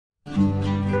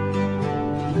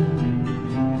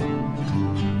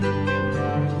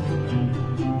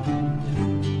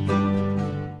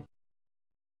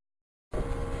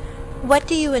What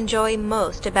do you enjoy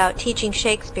most about teaching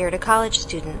Shakespeare to college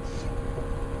students?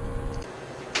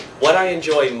 What I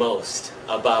enjoy most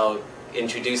about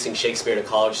introducing Shakespeare to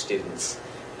college students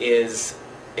is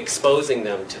exposing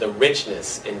them to the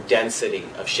richness and density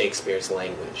of Shakespeare's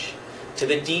language, to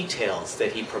the details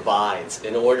that he provides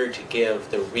in order to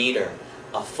give the reader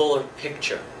a fuller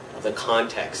picture of the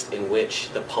context in which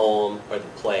the poem or the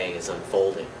play is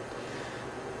unfolding.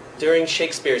 During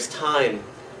Shakespeare's time,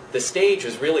 the stage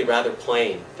was really rather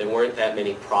plain. There weren't that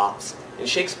many props, and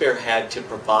Shakespeare had to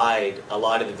provide a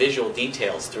lot of the visual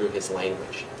details through his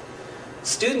language.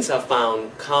 Students, I've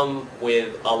found, come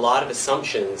with a lot of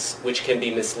assumptions which can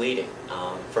be misleading.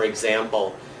 For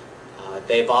example,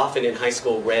 they've often in high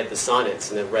school read the sonnets,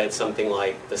 and have read something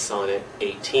like the sonnet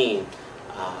 18,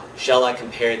 "Shall I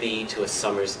compare thee to a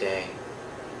summer's day?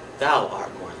 Thou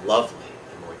art more lovely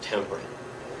and more temperate."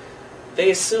 They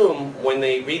assume when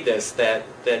they read this that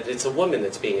it's a woman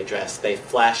that's being addressed. They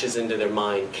flashes into their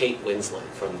mind Kate Winslet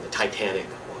from the Titanic,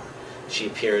 or she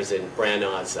appears in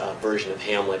Branagh's version of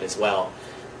Hamlet as well.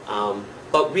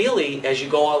 But really, as you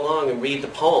go along and read the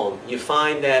poem, you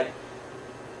find that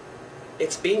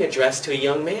it's being addressed to a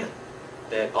young man,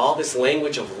 that all this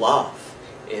language of love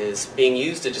is being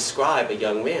used to describe a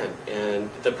young man, and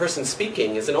the person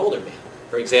speaking is an older man.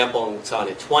 For example, in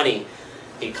Sonnet 20,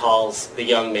 he calls the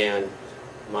young man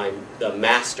the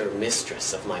master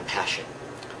mistress of my passion.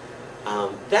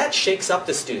 That shakes up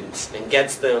the students and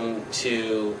gets them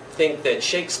to think that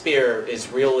Shakespeare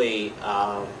is really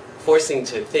forcing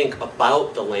to think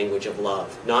about the language of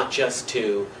love, not just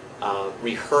to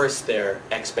rehearse their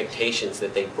expectations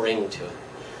that they bring to it.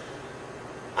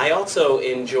 I also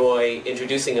enjoy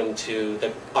introducing them to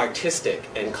the artistic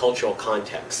and cultural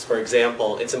context. For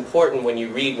example, it's important when you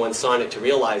read one sonnet to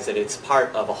realize that it's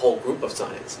part of a whole group of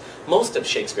sonnets. Most of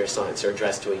Shakespeare's sonnets are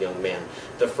addressed to a young man.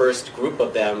 The first group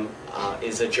of them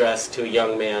is addressed to a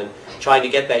young man, trying to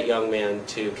get that young man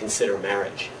to consider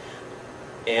marriage.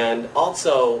 And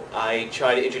also, I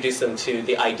try to introduce them to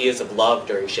the ideas of love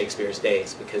during Shakespeare's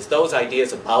days, because those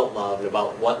ideas about love and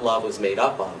about what love was made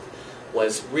up of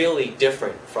was really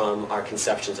different from our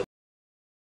conceptions of